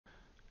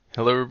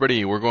Hello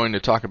everybody, we're going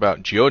to talk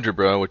about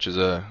Geogebra, which is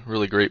a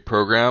really great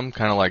program,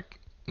 kind of like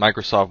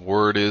Microsoft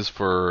Word is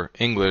for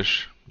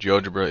English,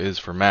 Geogebra is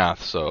for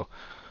math, so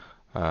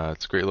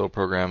it's a great little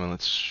program and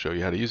let's show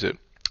you how to use it.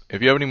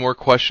 If you have any more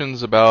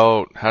questions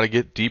about how to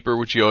get deeper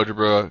with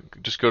Geogebra,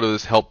 just go to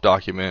this help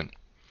document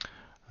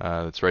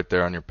that's right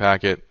there on your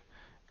packet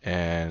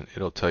and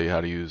it'll tell you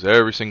how to use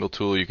every single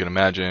tool you can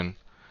imagine,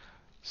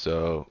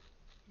 so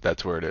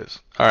that's where it is.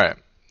 Alright.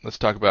 Let's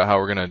talk about how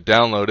we're going to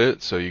download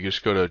it. So you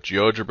just go to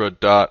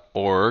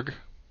geogebra.org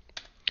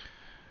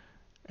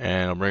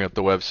and it'll bring up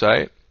the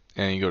website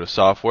and you go to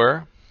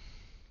software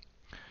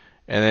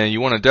and then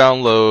you want to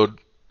download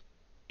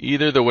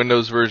either the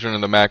Windows version or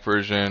the Mac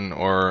version,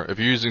 or if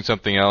you're using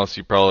something else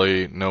you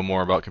probably know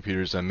more about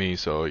computers than me,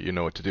 so you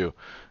know what to do.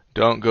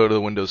 Don't go to the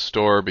Windows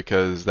Store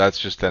because that's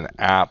just an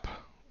app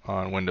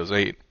on Windows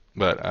 8,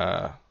 but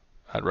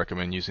I'd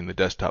recommend using the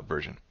desktop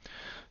version.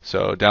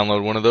 So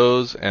download one of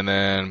those and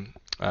then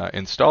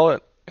install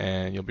it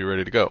and you'll be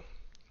ready to go.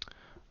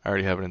 I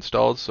already have it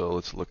installed, so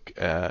let's look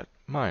at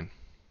mine.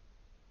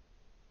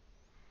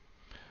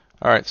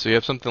 Alright, so you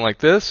have something like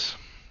this,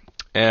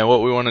 and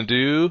what we want to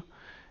do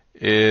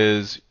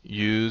is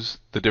use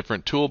the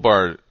different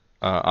toolbar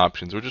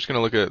options. We're just going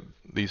to look at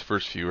these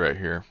first few right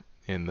here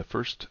in the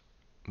first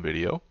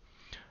video.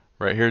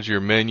 Right here's your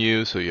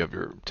menu, so you have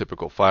your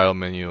typical file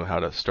menu, how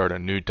to start a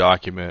new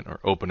document or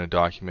open a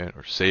document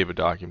or save a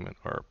document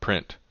or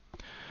print.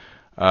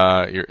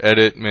 Your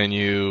edit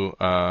menu,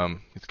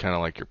 it's kind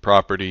of like your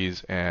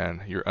properties,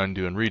 and your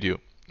undo and redo.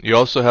 You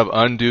also have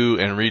undo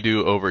and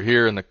redo over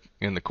here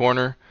in the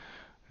corner.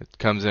 It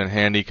comes in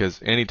handy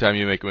because anytime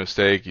you make a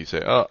mistake, you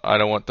say, "Oh, I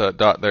don't want that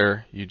dot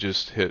there." You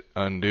just hit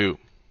undo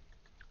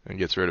and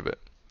gets rid of it.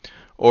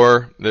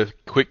 Or the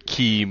quick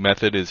key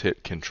method is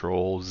hit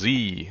Control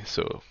Z.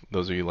 So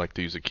those of you who like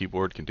to use a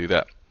keyboard can do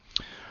that.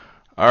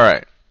 All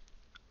right,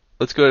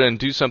 let's go ahead and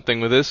do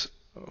something with this.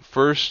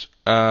 First,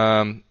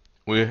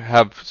 we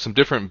have some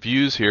different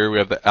views here. We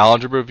have the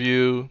algebra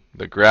view,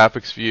 the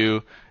graphics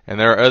view, and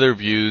there are other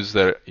views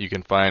that you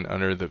can find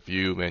under the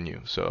view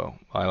menu. So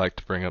I like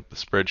to bring up the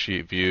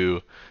spreadsheet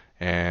view,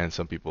 and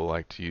some people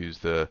like to use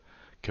the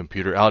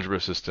computer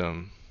algebra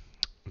system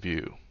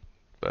view.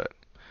 But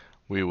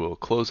we will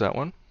close that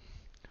one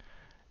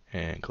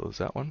and close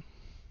that one.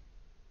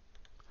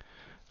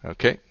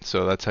 Okay,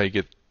 so that's how you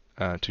get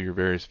to your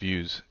various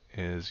views,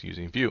 is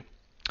using view.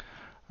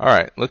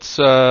 Alright, let's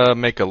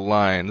make a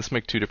line. Let's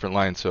make two different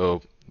lines.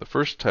 So the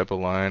first type of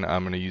line,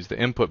 I'm going to use the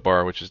input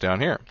bar, which is down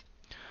here.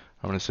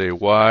 I'm going to say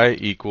y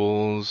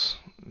equals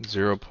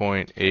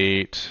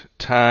 0.8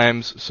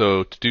 times.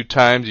 So to do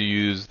times, you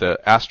use the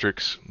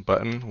asterisk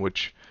button,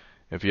 which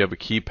if you have a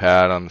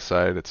keypad on the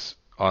side, it's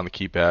on the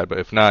keypad. But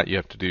if not, you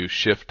have to do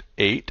Shift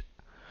 8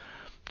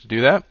 to do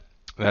that.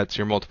 That's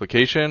your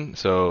multiplication.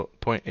 So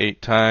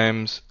 0.8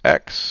 times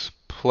x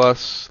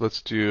plus,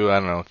 let's do, I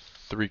don't know,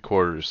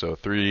 3/4. So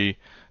 3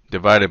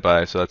 divided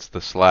by, so that's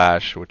the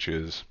slash, which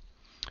is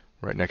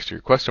right next to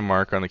your question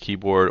mark on the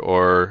keyboard,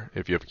 or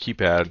if you have a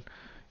keypad,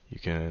 you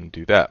can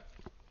do that.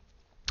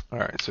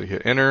 Alright, so you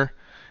hit enter,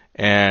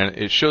 and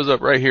it shows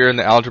up right here in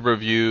the algebra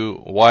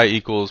view, y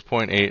equals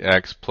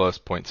 0.8x plus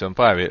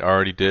 0.75. It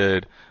already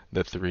did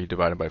the 3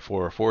 divided by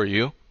 4 for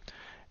you,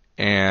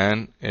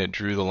 and it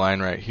drew the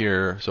line right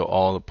here, so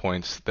all the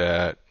points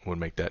that would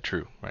make that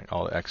true, right?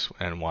 All the x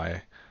and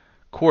y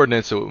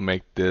coordinates that would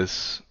make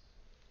this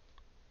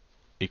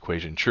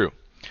equation true.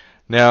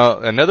 Now,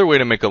 another way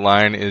to make a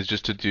line is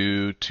just to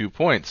do 2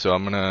 points. So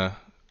I'm going to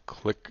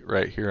click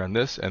right here on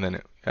this, and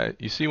then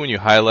you see when you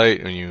highlight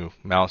and you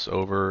mouse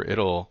over,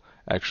 it'll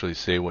actually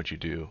say what you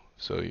do.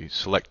 So you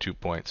select 2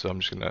 points. So I'm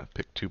just going to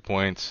pick 2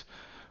 points,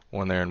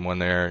 one there and one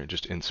there,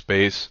 just in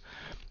space,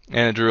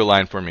 and it drew a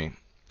line for me.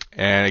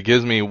 And it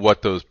gives me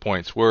what those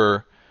points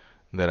were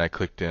that I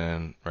clicked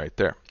in right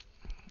there.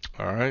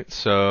 Alright,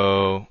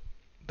 so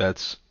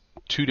that's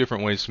 2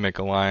 different ways to make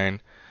a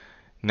line.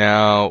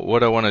 Now,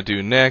 what I want to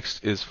do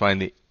next is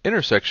find the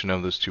intersection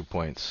of those 2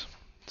 points.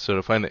 So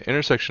to find the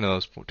intersection of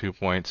those 2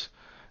 points,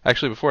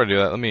 actually before I do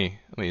that, let me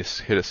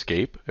hit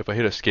escape. If I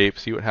hit escape,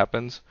 see what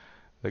happens?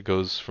 That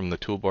goes from the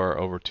toolbar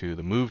over to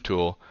the move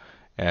tool,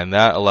 and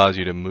that allows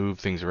you to move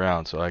things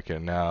around. So I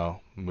can now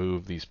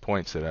move these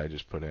points that I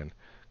just put in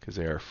because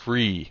they are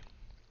free.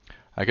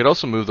 I could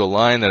also move the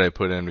line that I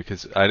put in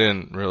because I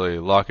didn't really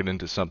lock it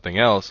into something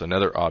else,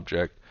 another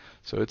object.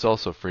 So it's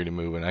also free to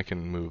move, and I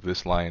can move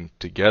this line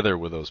together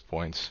with those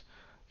points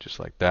just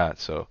like that.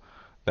 So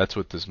that's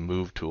what this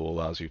move tool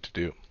allows you to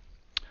do.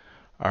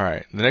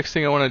 Alright, the next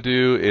thing I want to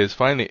do is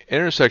find the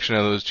intersection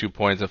of those 2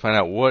 points and find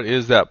out what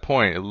is that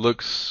point. It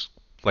looks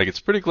like it's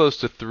pretty close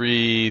to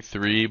 3,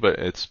 3, but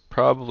it's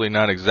probably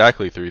not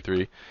exactly 3,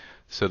 3.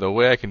 So the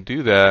way I can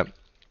do that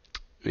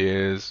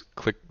is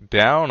click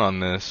down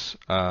on this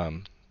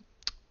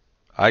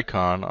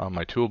icon on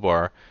my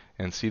toolbar,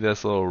 and see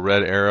this little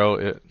red arrow?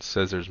 It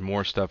says there's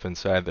more stuff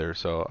inside there.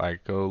 So I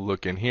go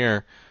look in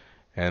here,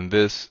 and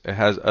it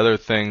has other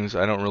things.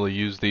 I don't really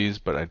use these,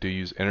 but I do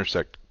use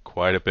intersect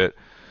quite a bit.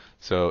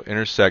 So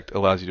intersect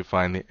allows you to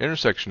find the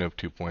intersection of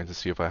 2 points. Let's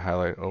see if I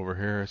highlight over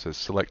here. It says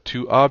select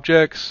 2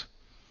 objects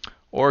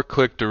or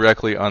click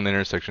directly on the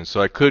intersection.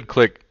 So I could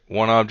click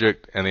one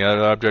object and the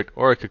other object,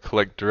 or I could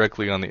click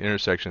directly on the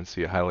intersection.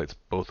 See, it highlights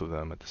both of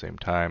them at the same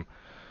time.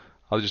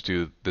 I'll just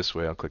do it this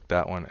way. I'll click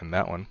that one and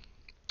that one.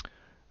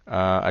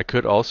 I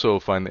could also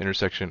find the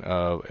intersection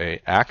of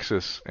a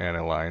axis and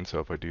a line. So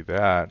if I do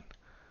that,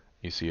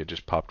 you see it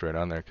just popped right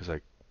on there because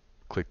I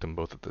clicked them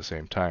both at the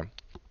same time.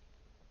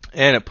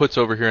 And it puts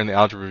over here in the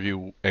algebra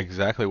view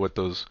exactly what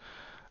those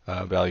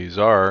values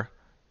are,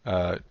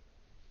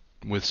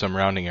 with some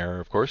rounding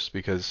error, of course,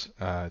 because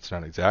it's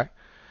not exact.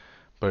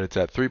 But it's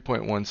at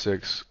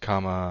 3.16,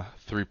 comma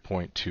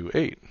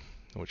 3.28,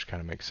 which kind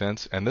of makes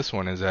sense. And this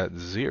one is at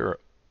 0,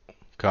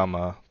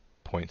 comma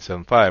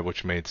 0.75,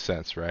 which made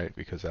sense, right?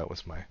 Because that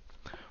was my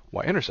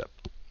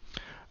y-intercept.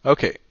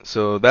 Okay,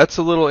 so that's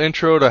a little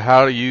intro to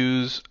how to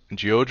use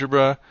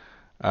GeoGebra.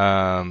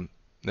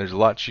 There's a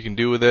lot you can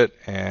do with it,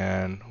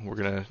 and we're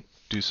going to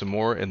do some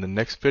more in the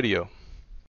next video.